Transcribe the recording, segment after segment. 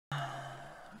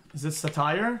Is this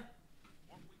satire?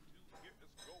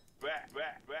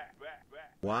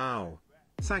 Wow.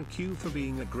 Thank you for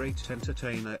being a great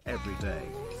entertainer every day.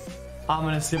 I'm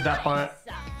gonna skip that part.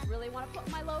 Really want to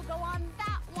put my logo on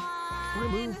that one.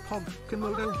 Remove Pog,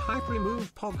 Komodo, hype,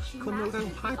 remove Pog,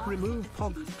 Komodo, hype, remove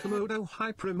Pog, Komodo,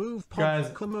 hype, remove Pog, Guys.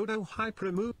 Komodo, hype,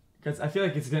 remove. Because I feel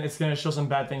like it's gonna show some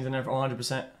bad things in there for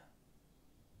 100%.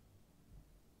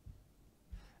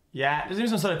 Yeah, there's even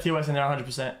some sort of TOS in there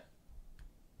 100%.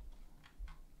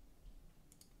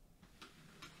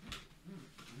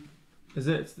 Is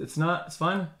it? It's not. It's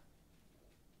fun.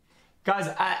 Guys,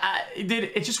 dude,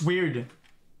 it's just weird.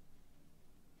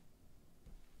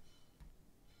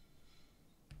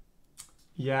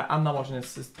 Yeah, I'm not watching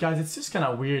this. Guys, it's just kind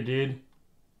of weird, dude.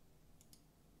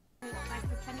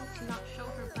 Pretending to not show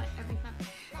her butt every time.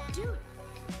 Dude.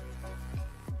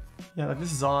 Yeah, like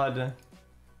this is odd.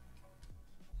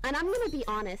 And I'm gonna be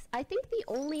honest, I think the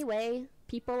only way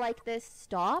people like this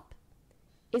stop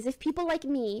is if people like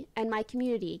me and my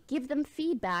community give them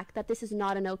feedback that this is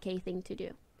not an okay thing to do.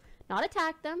 Not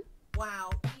attack them. Wow,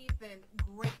 Ethan,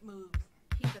 great moves.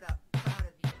 Keep it up. Proud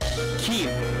of you.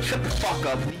 Keith, shut the fuck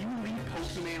up. Will you leave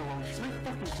Pokimane alone? She's my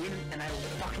fucking queen and I will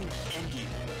fucking end you.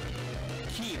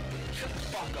 Keith, shut the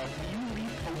fuck up. Will you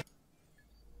leave Pokimane?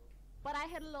 But I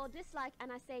hit a little dislike and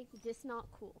I say, this not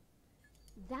cool.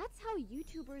 That's how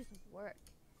YouTubers work.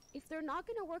 If they're not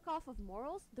gonna work off of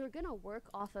morals, they're gonna work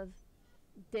off of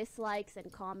dislikes and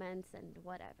comments and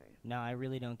whatever. No, I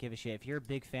really don't give a shit. If you're a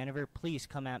big fan of her, please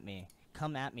come at me.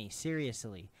 Come at me,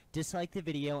 seriously. Dislike the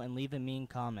video and leave a mean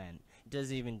comment. It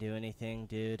doesn't even do anything,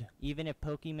 dude. Even if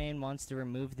Pokimane wants to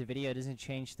remove the video, it doesn't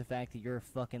change the fact that you're a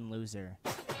fucking loser.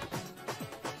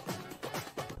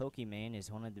 Pokimane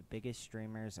is one of the biggest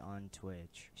streamers on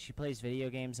Twitch. She plays video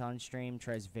games on stream,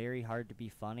 tries very hard to be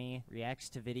funny, reacts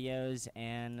to videos,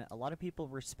 and a lot of people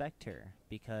respect her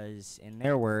because, in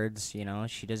their words, you know,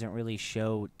 she doesn't really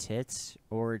show tits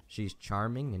or... She's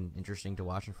charming and interesting to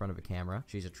watch in front of a camera.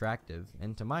 She's attractive,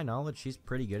 and to my knowledge, she's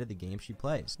pretty good at the game she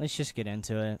plays. Let's just get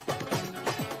into it.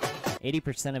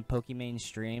 80% of Pokimane's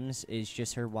streams is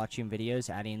just her watching videos,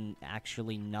 adding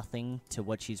actually nothing to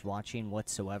what she's watching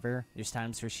whatsoever. There's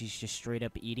times where she's just straight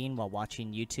up eating while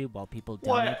watching YouTube while people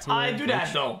donate to her. I do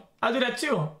that though. I do that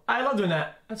too. I love doing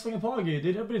that. That's fucking Pogi,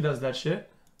 dude. Everybody does that shit.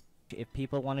 If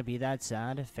people want to be that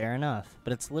sad, fair enough.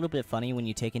 But it's a little bit funny when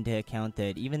you take into account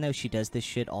that even though she does this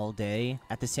shit all day,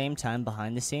 at the same time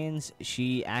behind the scenes,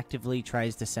 she actively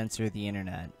tries to censor the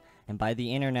internet. And by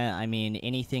the internet, I mean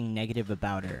anything negative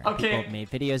about her. Okay. People have made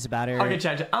videos about her. Okay,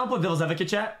 chat. I'll put devil's advocate,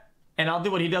 chat, and I'll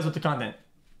do what he does with the content.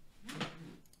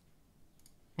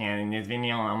 Yeah, in this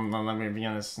video, I'm gonna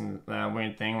review this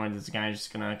weird thing where this guy's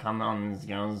just gonna comment on this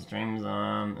girl's streams.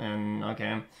 And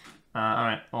okay.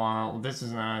 Alright. Well, this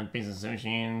is a piece of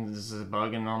sushi. This is a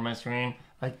bug in on my screen.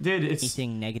 Like, dude, it's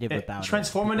anything negative about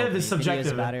transformative her. is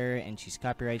subjective. About her and she's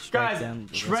copyright strike them.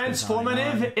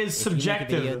 Transformative is subjective.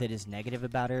 If you make a video that is negative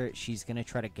about her, she's gonna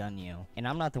try to gun you. And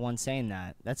I'm not the one saying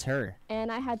that. That's her.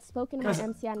 And I had spoken to my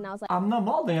MCN and I was like, I'm not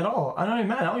balding at all. I'm not even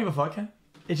mad. I don't give a fuck.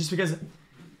 It's just because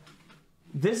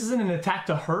this isn't an attack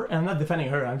to her, and I'm not defending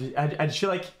her. I just feel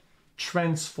like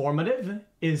transformative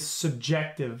is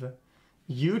subjective.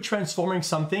 You transforming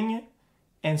something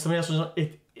and somebody else,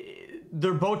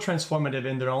 they're both transformative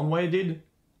in their own way, dude.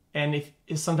 And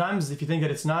sometimes if you think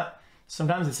that it's not,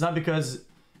 sometimes it's not because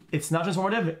it's not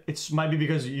transformative. It might be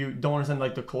because you don't understand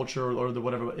like the culture or the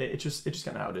whatever. It's just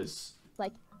kind of how it is.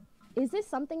 Like, is this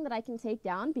something that I can take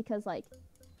down? Because like,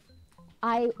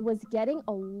 I was getting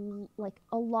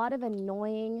a lot of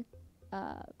annoying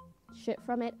shit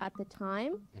from it at the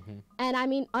time. And I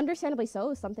mean, understandably so, it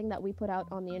was something that we put out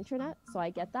on the internet, so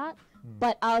I get that.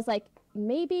 But I was like,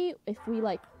 maybe if we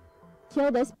like kill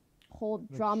this whole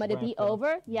drama to be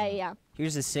over. Yeah.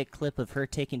 Here's a sick clip of her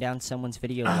taking down someone's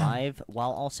video live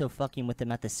while also fucking with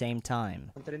them at the same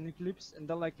time. Trending clips and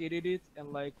then like edit it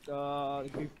and like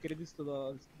give credits to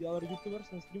the other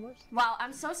YouTubers and streamers. Wow,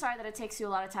 I'm so sorry that it takes you a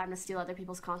lot of time to steal other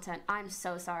people's content. I'm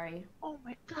so sorry. Oh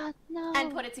my god, no.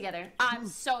 And put it together. I'm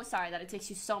so sorry that it takes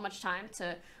you so much time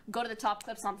to go to the top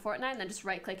clips on Fortnite and then just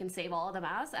right click and save all of them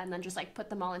as, and then just like put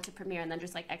them all into Premiere and then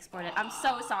just like export it. I'm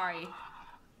so sorry.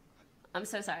 I'm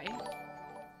so sorry.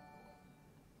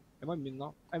 Am I mean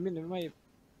now? I mean,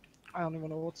 I don't even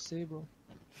know what to say, bro.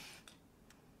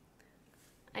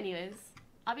 Anyways,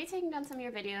 I'll be taking down some of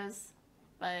your videos,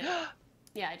 but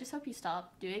yeah, I just hope you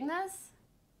stop doing this.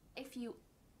 If you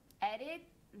edit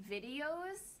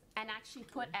videos and actually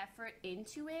put effort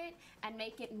into it and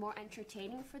make it more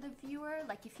entertaining for the viewer.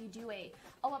 Like if you do a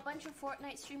bunch of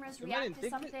Fortnite streamers react to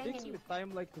something and you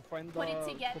time like to find put it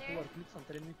together. popular clips and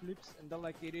trending clips and then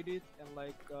like edit it and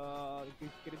like give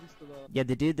credits to the Yeah,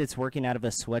 the dude that's working out of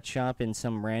a sweatshop in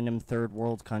some random third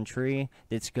world country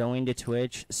that's going to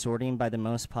Twitch, sorting by the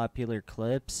most popular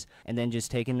clips, and then just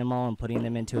taking them all and putting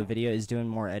them into a video is doing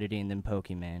more editing than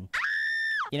Pokimane.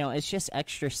 You know, it's just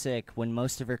extra sick when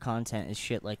most of her content is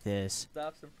shit like this.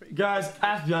 Guys, I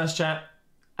have to be honest, chat.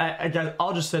 Guys,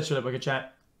 I'll just set shit up, okay,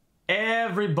 chat.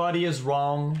 Everybody is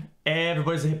wrong.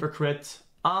 Everybody's a hypocrite.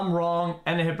 I'm wrong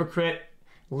and a hypocrite.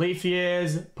 Leafy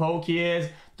is, Pokey is,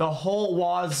 the whole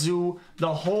wazoo,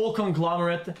 the whole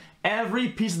conglomerate, every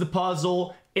piece of the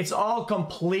puzzle, it's all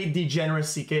complete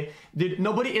degeneracy, okay? Dude,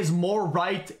 nobody is more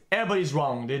right, everybody's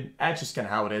wrong, dude. That's just kinda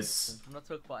how it is. I'm not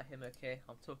talking about him, okay?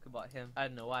 I'm talking about him. I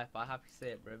don't know why, but I have to say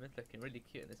it, bro. He's looking really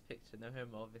cute in this picture. No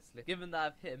homo, obviously. Given that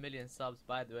I've hit 1 million subs,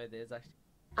 by the way, there's actually...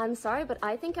 I'm sorry, but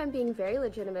I think I'm being very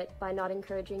legitimate by not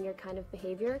encouraging your kind of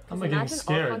behavior. I'm not getting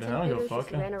scared, all man. I don't give a content creators fuck.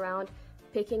 just ran around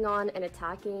picking on and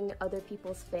attacking other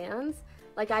people's fans.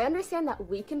 Like, I understand that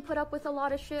we can put up with a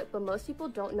lot of shit, but most people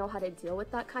don't know how to deal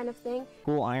with that kind of thing.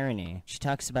 Cool irony. She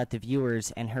talks about the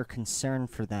viewers and her concern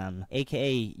for them,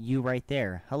 aka you right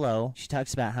there. Hello. She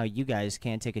talks about how you guys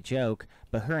can't take a joke,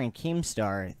 but her and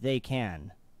Keemstar, they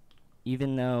can.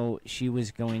 Even though she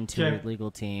was going to her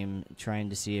legal team trying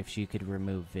to see if she could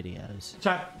remove videos.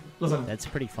 Chat, listen. That's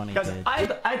pretty funny, Guys, dude. I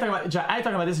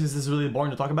talk about this because this is really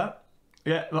boring to talk about.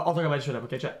 Yeah, I'll talk about it straight up,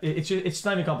 okay, chat. It's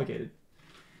not even complicated.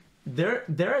 There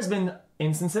has been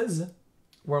instances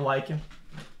where, like,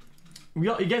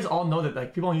 you guys all know that,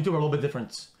 like, people on YouTube are a little bit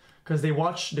different because they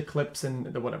watch the clips and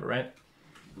the whatever, right?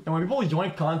 And when people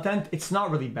yoink content, it's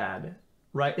not really bad,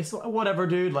 right? It's whatever,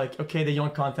 dude. Like, okay, they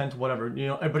yoink content, whatever. You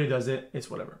know, everybody does it. It's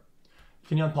whatever.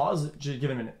 Can you unpause? Just give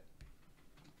it a minute,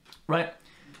 right?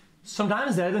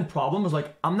 Sometimes there have been problems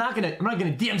like I'm not gonna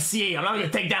DMCA. I'm not gonna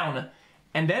take down,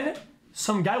 and then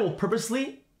some guy will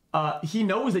purposely. He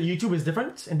knows that YouTube is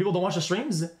different and people don't watch the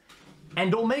streams,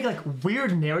 and they'll make like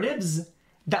weird narratives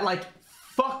that like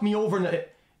fuck me over.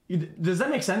 Does that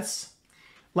make sense?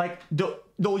 Like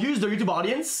they'll use their YouTube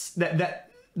audience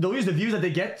that they'll use the views that they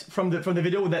get from the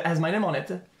video that has my name on it,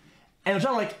 and they'll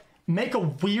try to like make a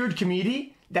weird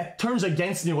comedy that turns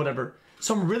against me or whatever.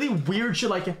 Some really weird shit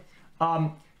like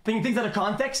things out of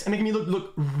context and making me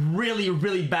look really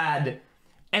really bad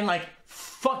and like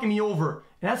fucking me over.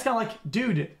 And that's kind of like,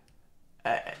 dude.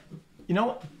 You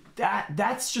know,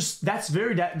 that's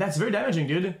very damaging,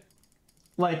 dude.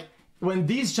 Like when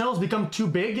these channels become too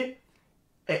big,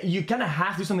 you kind of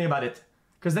have to do something about it,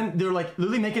 because then they're like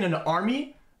literally making an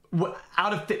army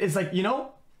out of it's like, you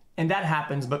know, and that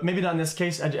happens. But maybe not in this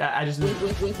case. I just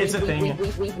it's a thing.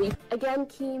 Again,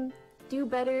 Keem, do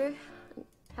better.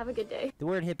 Have a good day. The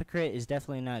word hypocrite is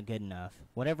definitely not good enough.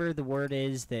 Whatever the word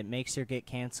is that makes her get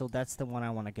canceled, that's the one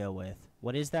I want to go with.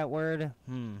 What is that word?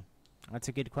 That's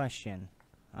a good question.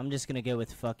 I'm just gonna go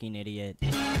with fucking idiot. To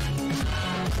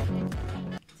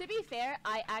be fair,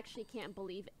 I actually can't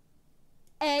believe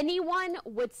anyone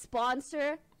would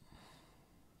sponsor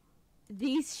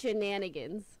these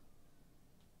shenanigans.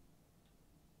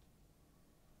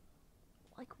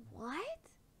 Like, what?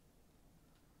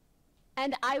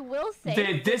 And I will say,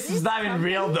 dude, this is not even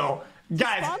real though.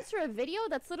 Guys, sponsor a video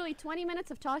that's literally 20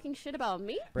 minutes of talking shit about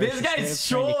me? Bro, this guy's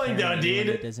trolling though, dude.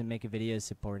 It doesn't make a video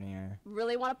supporting her.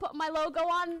 Really want to put my logo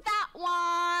on that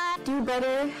one. Do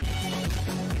better.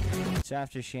 So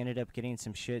after she ended up getting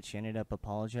some shit, she ended up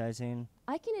apologizing.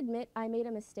 I can admit I made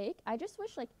a mistake. I just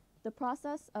wish like the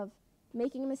process of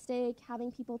making a mistake, having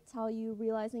people tell you,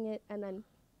 realizing it, and then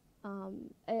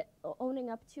owning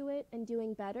up to it and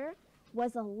doing better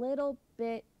was a little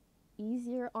bit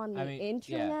easier on the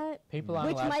internet, which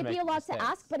might be a lot to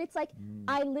ask, but it's like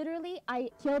I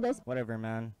kill this. Whatever,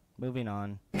 man. Moving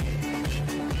on.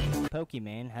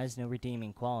 Pokimane has no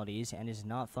redeeming qualities and is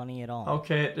not funny at all.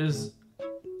 Okay, there's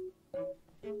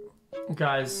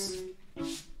guys.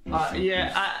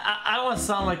 Yeah, I don't want to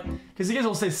sound like, because you guys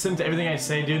will say sim to everything I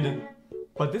say, dude.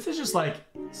 But this is just like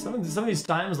some of these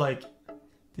times, like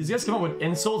these guys come up with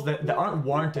insults that aren't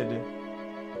warranted.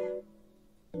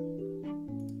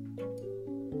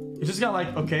 It's just kind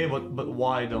of like, okay, but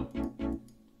why though?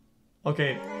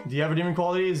 Okay, do you have redeeming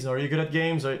qualities? Are you good at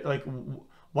games? Or like,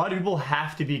 why do people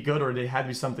have to be good, or they had to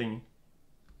be something?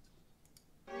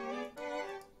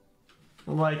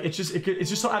 Like, it's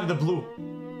just so out of the blue.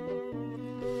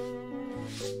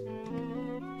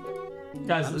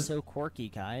 Guys, I'm so quirky,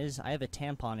 guys. I have a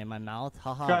tampon in my mouth.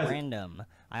 Haha, guys, random.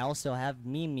 I also have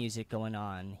meme music going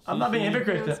on. I'm not being a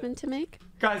hypocrite. Announcement to make?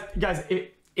 Guys,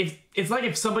 it's like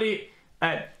if somebody,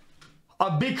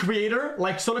 a big creator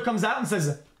like Soda comes out and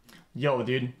says, "Yo,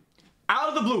 dude, out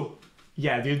of the blue,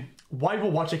 yeah, dude, why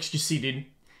people watch xQc, dude?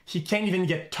 He can't even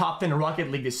get topped in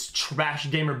Rocket League. This trash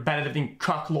gamer, bad at everything,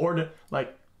 cuck lord."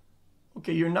 Like,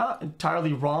 okay, you're not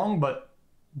entirely wrong, but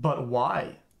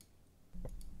why?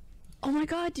 Oh my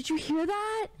god, did you hear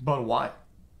that? But why?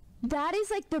 That is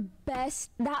like the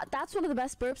best, that's one of the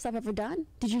best burps I've ever done.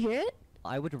 Did you hear it?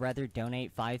 I would rather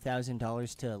donate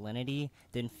 $5,000 to Alinity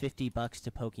than $50 to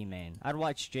Pokimane. I'd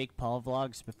watch Jake Paul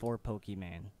vlogs before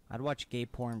Pokimane. I'd watch gay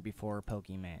porn before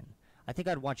Pokimane. I think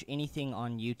I'd watch anything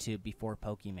on YouTube before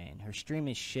Pokimane. Her stream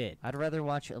is shit. I'd rather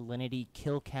watch Alinity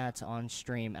kill cats on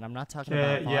stream, and I'm not talking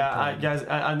about guys,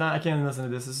 I can't listen to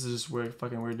this. This is just weird,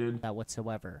 fucking weird, dude. that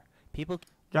whatsoever. People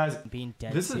Guys, being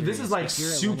dead this serious. is like If you're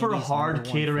super Alinity's hard #1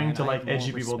 catering fan, to I like have more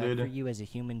edgy people, respect dude. for you as a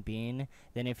human being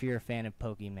than if you're a fan of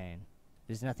Pokimane.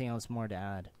 There's nothing else more to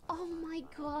add. Oh my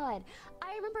god.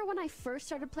 I remember when I first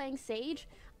started playing Sage,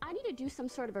 I need to do some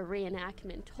sort of a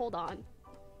reenactment. Hold on.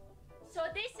 So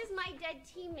this is my dead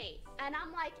teammate, and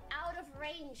I'm like out of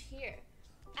range here.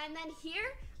 And then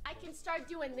here, I can start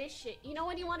doing this shit. You know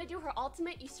when you want to do her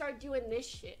ultimate, you start doing this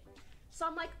shit. So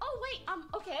I'm like, oh wait,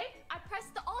 okay. I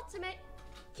pressed the ultimate.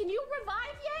 Can you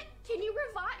revive yet? Can you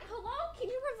revive? Hello? Can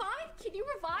you revive? Can you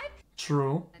revive?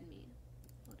 True. And me.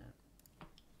 Hold up.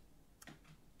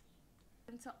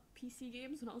 Into PC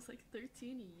games when I was like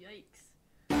 13. Yikes.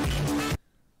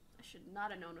 I should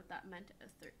not have known what that meant at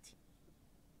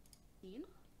 13.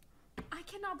 I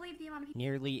cannot believe the amount of people.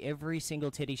 Nearly every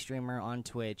single titty streamer on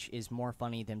Twitch is more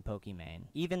funny than Pokimane.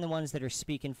 Even the ones that are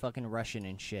speaking fucking Russian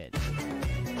and shit.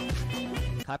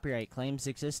 Copyright claims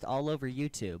exist all over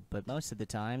YouTube, but most of the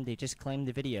time they just claim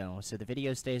the video, so the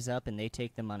video stays up and they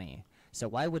take the money. So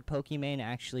why would Pokimane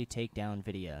actually take down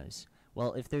videos?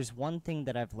 Well, if there's one thing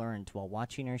that I've learned while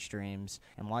watching her streams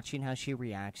and watching how she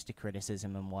reacts to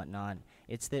criticism and whatnot,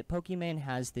 it's that Pokimane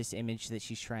has this image that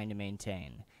she's trying to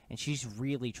maintain. And she's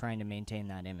really trying to maintain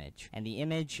that image. And the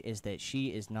image is that she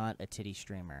is not a titty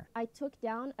streamer. I took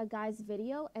down a guy's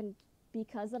video, and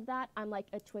because of that, I'm like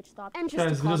a Twitch stop. And just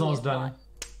Guys, to call video's me almost a done. bot.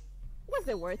 Was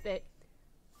it worth it?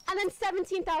 And then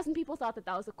 17,000 people thought that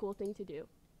that was a cool thing to do.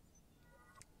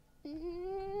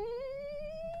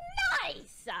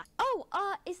 Nice!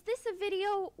 Oh, is this a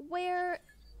video where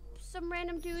some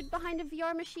random dude behind a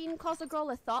VR machine calls a girl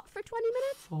a thought for 20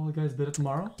 minutes? Fall Guys did it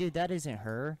tomorrow? Dude, that isn't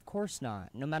her. Of course not.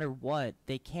 No matter what,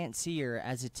 they can't see her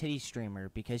as a titty streamer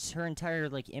because her entire,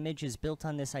 image is built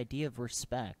on this idea of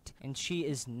respect. And she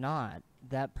is not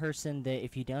that person that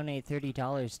if you donate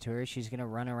 $30 to her, she's gonna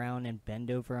run around and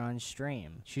bend over on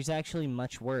stream. She's actually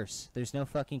much worse. There's no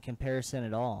fucking comparison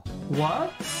at all.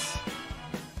 What?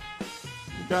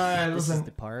 Guys, This is listen.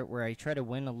 the part where I try to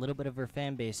win a little bit of her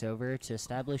fan base over to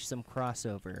establish some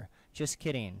crossover. Just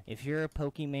kidding. If you're a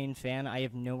Pokimane fan, I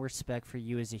have no respect for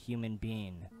you as a human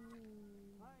being.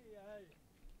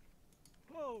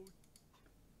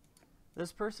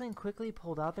 This person quickly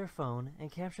pulled out their phone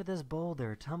and captured this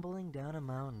boulder tumbling down a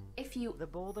mountain. If you The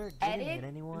boulder didn't edit hit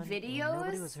anyone, and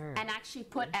nobody was videos hurt. and actually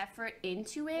put effort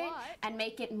into it and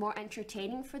make it more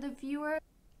entertaining for the viewer.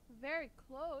 Very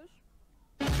close.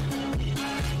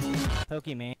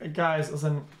 Pokimane. Guys,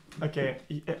 listen. Okay,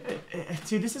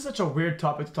 see, this is such a weird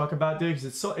topic to talk about, dude.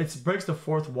 Because it breaks the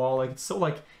fourth wall. Like it's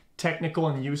so technical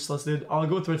and useless, dude. I'll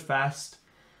go through it fast.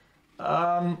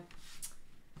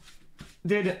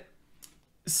 Dude,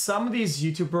 some of these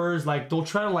YouTubers they'll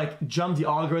try to jump the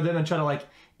algorithm and try to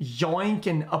yoink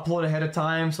and upload ahead of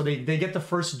time, so they get the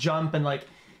first jump and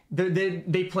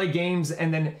they play games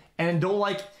and they'll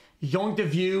yoink the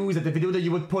views that the video that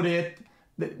you would put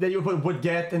would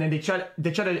get, and then they try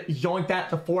to yoink that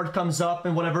before it comes up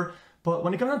and whatever. But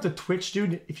when it comes down to Twitch,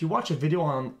 dude, if you watch a video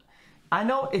on, I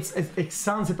know it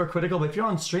sounds hypocritical, but if you're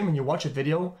on stream and you watch a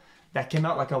video that came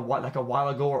out a while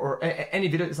ago or any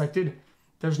video, it's dude,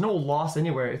 there's no loss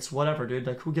anywhere. It's whatever, dude.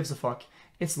 Who gives a fuck?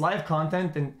 It's live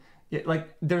content, and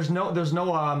there's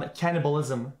no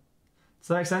cannibalism. Does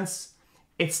that make sense?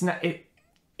 It's not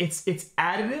it's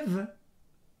additive,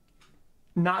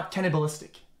 not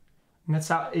cannibalistic. And that's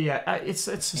how,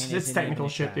 it's technical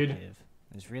shit, dude.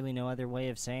 There's really no other way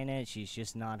of saying it. She's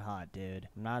just not hot, dude.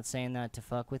 I'm not saying that to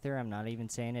fuck with her. I'm not even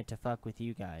saying it to fuck with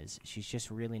you guys. She's just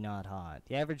really not hot.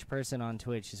 The average person on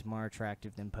Twitch is more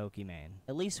attractive than Pokimane.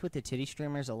 At least with the titty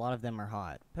streamers, a lot of them are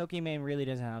hot. Pokimane really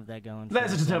doesn't have that going for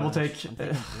That's her just a so terrible much. take. I'm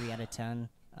thinking 3 out of 10.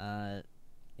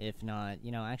 If not,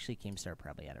 actually Keemstar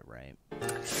probably had it right.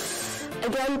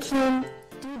 Again, Kim,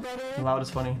 do better. Loud is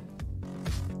funny.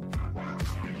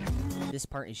 This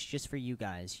part is just for you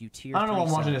guys. You tier I don't know why I'm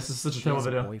 3 watching subs. this. This is such a She terrible has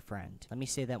video. Boyfriend. Let me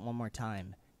say that one more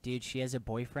time. Dude, she has a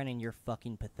boyfriend and you're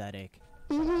fucking pathetic.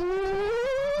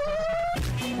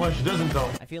 Well, she doesn't though.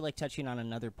 I feel like touching on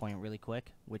another point really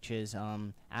quick, which is,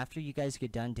 after you guys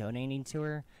get done donating to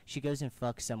her, she goes and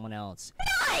fucks someone else.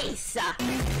 Nice!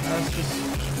 That's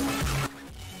just...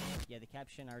 Yeah, the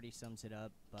caption already sums it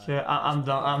up, but... Okay, I'm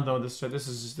done. I'm done with this chat. This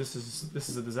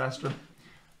is a disaster.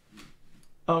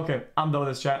 Okay, I'm done with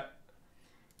this chat.